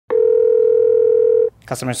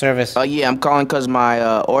Customer service. Yeah, I'm calling because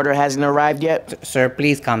my order hasn't arrived yet. Sir,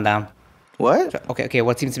 please calm down. What? Okay,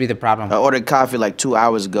 what seems to be the problem? I ordered coffee like 2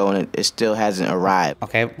 hours ago and it still hasn't arrived.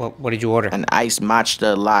 Okay, well, what did you order? An iced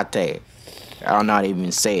matcha latte. I don't know how to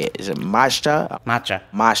even say it. Is it matcha? Matcha.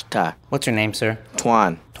 Matcha. What's your name, sir?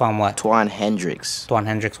 Twan. Twan what? Twan Hendricks. Twan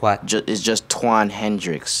Hendricks what? It's just Twan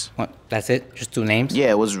Hendricks. What? That's it? Just two names?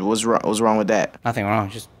 Yeah, what's wrong with that? Nothing wrong,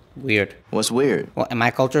 just weird. What's weird? Well, in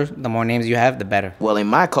my culture, the more names you have, the better. Well, in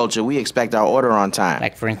my culture, we expect our order on time.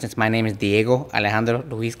 Like, for instance, my name is Diego, Alejandro,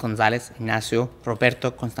 Luis González, Ignacio,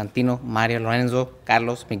 Roberto, Constantino, Mario Lorenzo,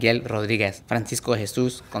 Carlos, Miguel, Rodríguez, Francisco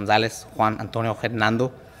Jesús, González, Juan, Antonio,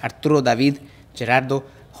 Hernando, Arturo, David, Gerardo,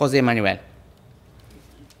 Jose Manuel.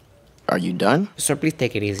 Are you done? Sir, please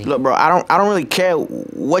take it easy. Look, bro, I don't really care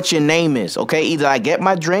what your name is, okay? Either I get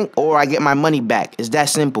my drink or I get my money back. It's that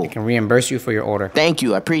simple. I can reimburse you for your order. Thank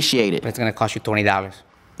you, I appreciate it. But it's gonna cost you $20.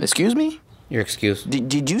 Excuse me? Your excuse.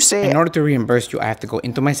 Did you say... In order to reimburse you, I have to go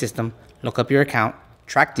into my system, look up your account,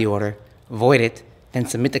 track the order, void it, then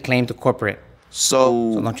submit the claim to corporate.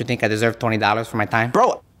 So Don't you think I deserve $20 for my time?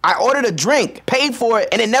 Bro, I ordered a drink, paid for it,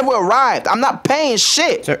 and it never arrived. I'm not paying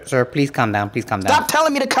shit. Sir, please calm down. Please calm down. Stop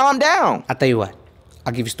telling me to calm down. I'll tell you what.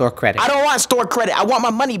 I'll give you store credit. I don't want store credit. I want my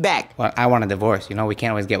money back. Well, I want a divorce. You know, we can't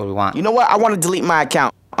always get what we want. You know what? I want to delete my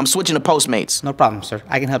account. I'm switching to Postmates. No problem, sir.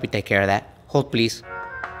 I can help you take care of that. Hold, please.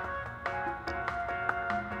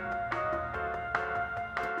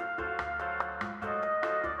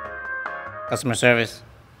 Customer service.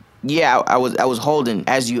 Yeah, I was holding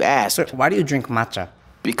as you asked. Sir, why do you drink matcha?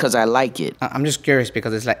 Because I like it. I'm just curious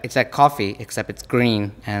because it's like coffee, except it's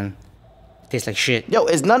green and it tastes like shit. Yo,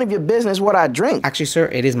 it's none of your business what I drink. Actually, sir,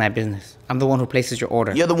 it is my business. I'm the one who places your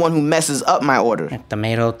order. You're the one who messes up my order.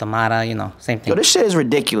 Tomato, tomata, you know, same thing. Yo, this shit is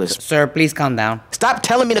ridiculous. Sir, please calm down. Stop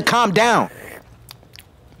telling me to calm down.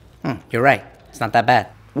 You're right. It's not that bad.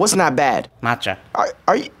 What's not bad? Matcha.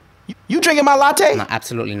 Are you drinking my latte? No,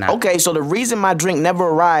 absolutely not. Okay, so the reason my drink never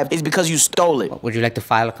arrived is because you stole it. Would you like to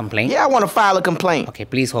file a complaint? Yeah, I want to file a complaint. Okay,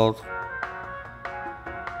 please hold.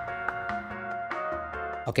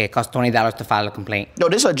 Okay, it costs $20 to file a complaint. Yo,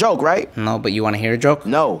 this is a joke, right? No, but you want to hear a joke?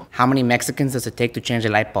 No. How many Mexicans does it take to change a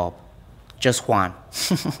light bulb? Just Juan.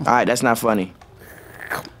 All right, that's not funny.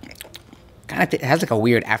 It has like a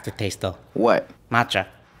weird aftertaste, though. What? Matcha.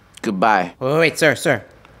 Goodbye. Wait, sir.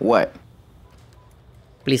 What?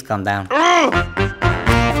 Please calm down.